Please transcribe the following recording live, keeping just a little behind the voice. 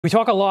We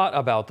talk a lot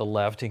about the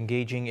left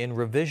engaging in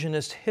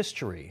revisionist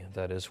history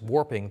that is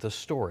warping the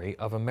story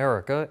of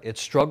America, its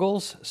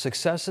struggles,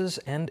 successes,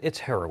 and its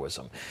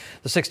heroism.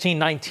 The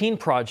 1619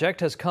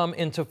 Project has come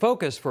into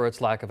focus for its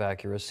lack of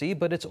accuracy,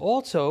 but is it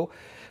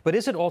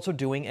also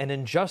doing an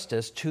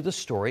injustice to the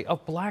story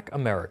of Black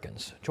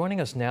Americans?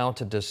 Joining us now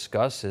to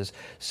discuss is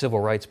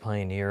civil rights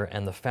pioneer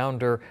and the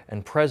founder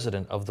and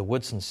president of the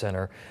Woodson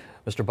Center,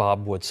 Mr.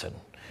 Bob Woodson.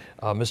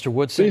 Mr.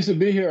 Woodson, pleased to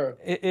be here.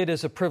 It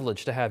is a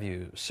privilege to have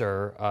you,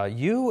 sir.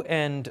 You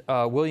and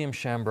William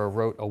Shambra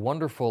wrote a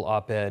wonderful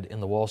op-ed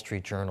in the Wall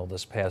Street Journal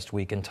this past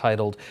week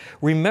entitled,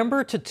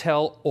 "Remember to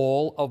Tell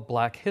All of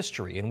Black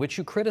History," in which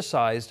you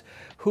criticized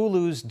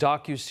Hulu's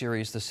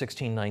docuseries The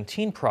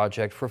 1619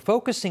 Project for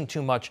focusing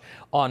too much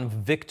on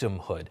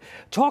victimhood.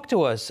 Talk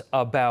to us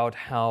about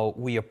how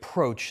we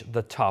approach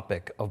the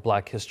topic of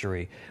Black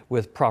history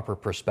with proper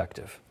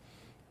perspective.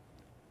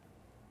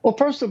 Well,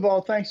 first of all,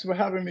 thanks for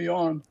having me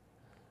on.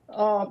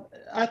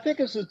 I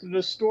think it's a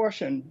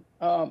distortion.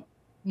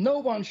 No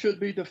one should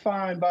be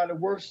defined by the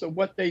worst of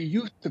what they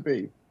used to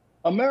be.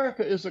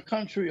 America is a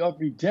country of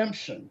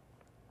redemption.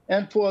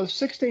 And for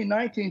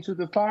 1619 to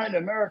define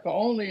America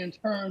only in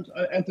terms,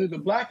 and through the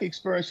Black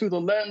experience, through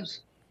the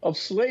lens of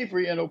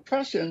slavery and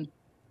oppression,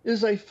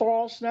 is a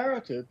false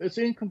narrative. It's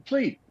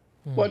incomplete.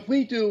 What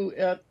we do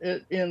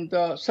in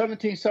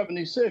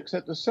 1776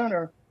 at the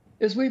center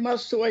is we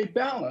must show a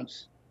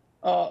balance.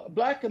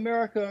 Black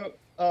America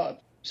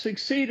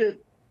succeeded.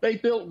 They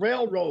built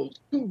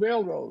railroads, 2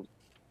 railroads.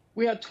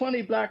 We had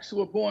 20 blacks who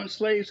were born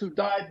slaves who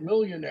died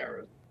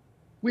millionaires.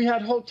 We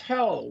had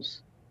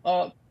hotels.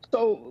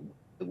 So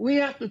we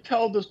have to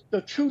tell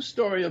the true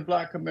story of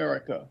Black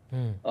America,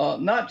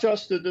 not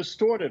just the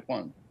distorted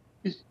one.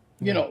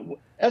 You know,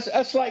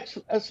 it's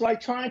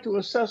like trying to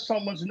assess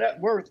someone's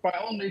net worth by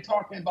only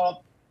talking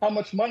about how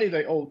much money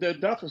they owe, their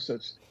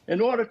deficits.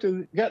 In order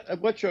to get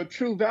what your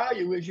true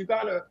value is, you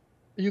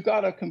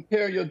gotta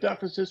compare your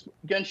deficits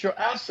against your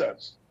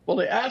assets. Well,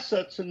 the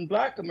assets in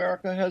Black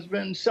America has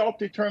been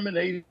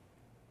self-determination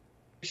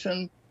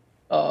and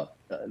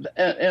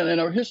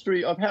our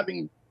history of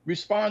having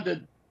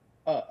responded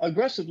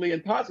aggressively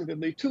and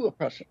positively to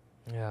oppression.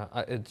 Yeah,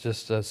 it's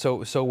just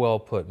so well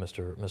put,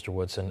 Mr.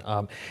 Woodson.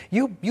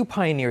 You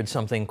pioneered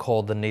something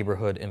called the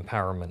neighborhood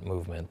empowerment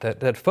movement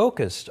that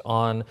focused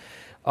on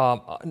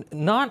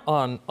not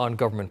on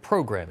government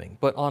programming,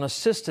 but on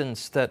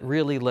assistance that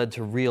really led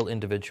to real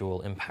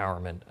individual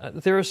empowerment.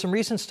 There are some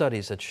recent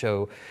studies that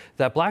show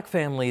that Black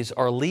families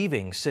are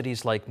leaving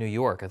cities like New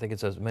York. I think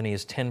it's as many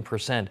as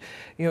 10%.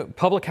 You know,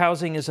 public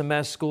housing is a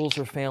mess. Schools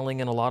are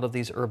failing in a lot of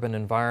these urban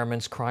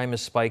environments. Crime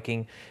is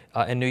spiking.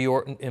 In New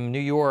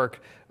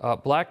York,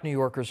 Black New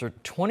Yorkers are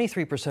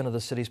 23% of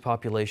the city's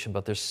population,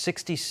 but there's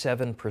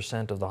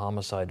 67% of the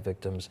homicide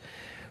victims.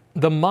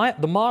 The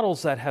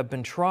models that have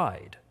been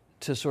tried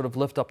to sort of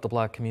lift up the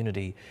Black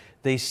community,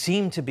 they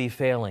seem to be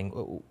failing.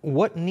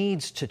 What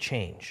needs to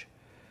change?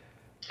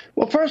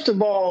 Well, first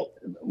of all,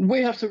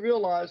 we have to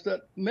realize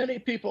that many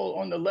people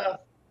on the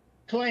left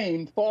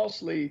claim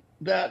falsely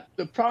that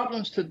the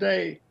problems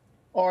today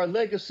are a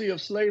legacy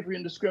of slavery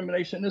and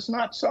discrimination. It's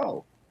not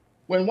so.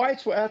 When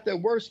whites were at their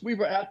worst, we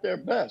were at their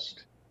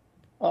best.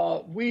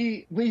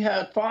 We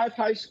had 5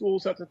 high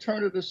schools at the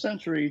turn of the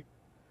century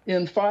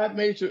in 5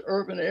 major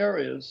urban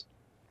areas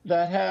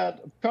that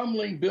had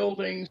crumbling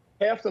buildings,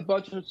 half the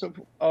budgets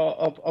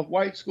of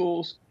white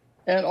schools,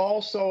 and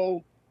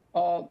also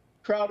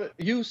crowded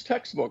used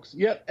textbooks.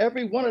 Yet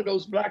every one of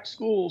those Black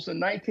schools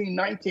in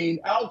 1919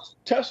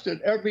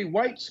 out-tested every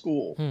white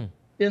school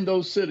in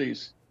those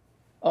cities.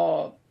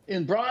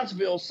 In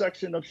Bronzeville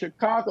section of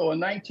Chicago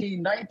in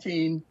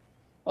 1919,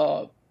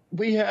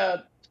 we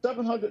had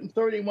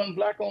 731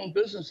 Black-owned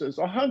businesses,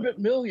 100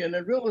 million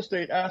in real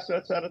estate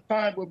assets at a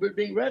time when we're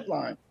being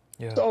redlined.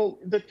 Yeah. So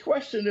the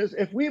question is,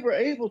 if we were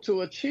able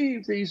to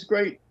achieve these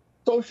great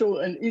social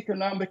and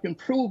economic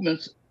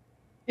improvements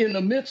in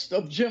the midst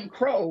of Jim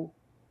Crow,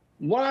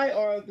 why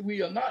are we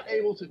not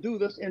able to do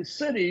this in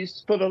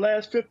cities for the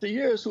last 50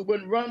 years who've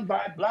been run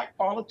by Black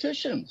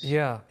politicians?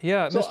 Yeah.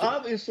 So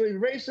obviously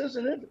race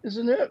isn't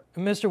it?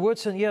 Mr.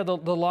 Woodson, yeah, the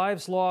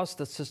lives lost,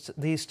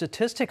 the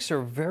statistics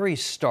are very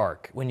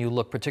stark when you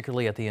look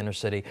particularly at the inner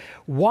city.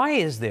 Why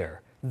is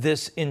there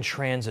this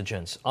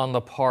intransigence on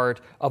the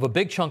part of a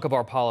big chunk of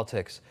our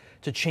politics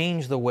to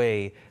change the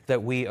way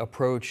that we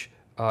approach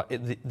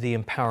the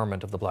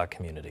empowerment of the Black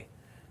community?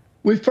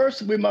 We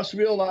must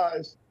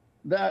realize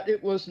that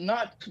it was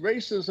not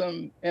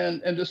racism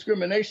and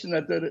discrimination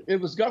that did it. It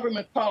was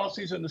government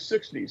policies in the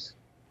 60s.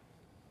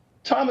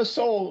 Thomas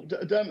Sowell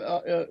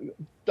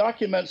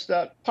documents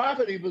that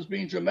poverty was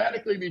being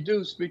dramatically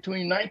reduced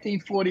between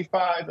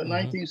 1945 and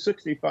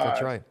 1965.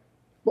 That's right.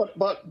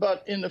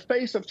 But in the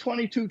face of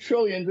 $22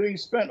 trillion being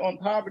spent on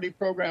poverty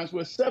programs,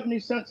 where 70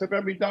 cents of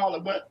every dollar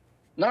went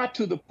not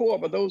to the poor,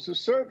 but those who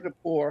served the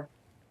poor,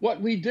 what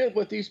we did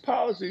with these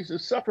policies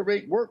is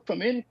separate work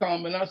from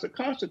income. And as a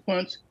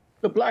consequence,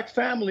 the Black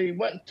family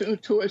went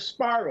to a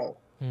spiral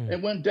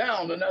and went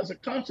down. And as a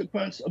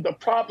consequence of the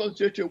problems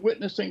that you're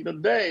witnessing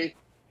today,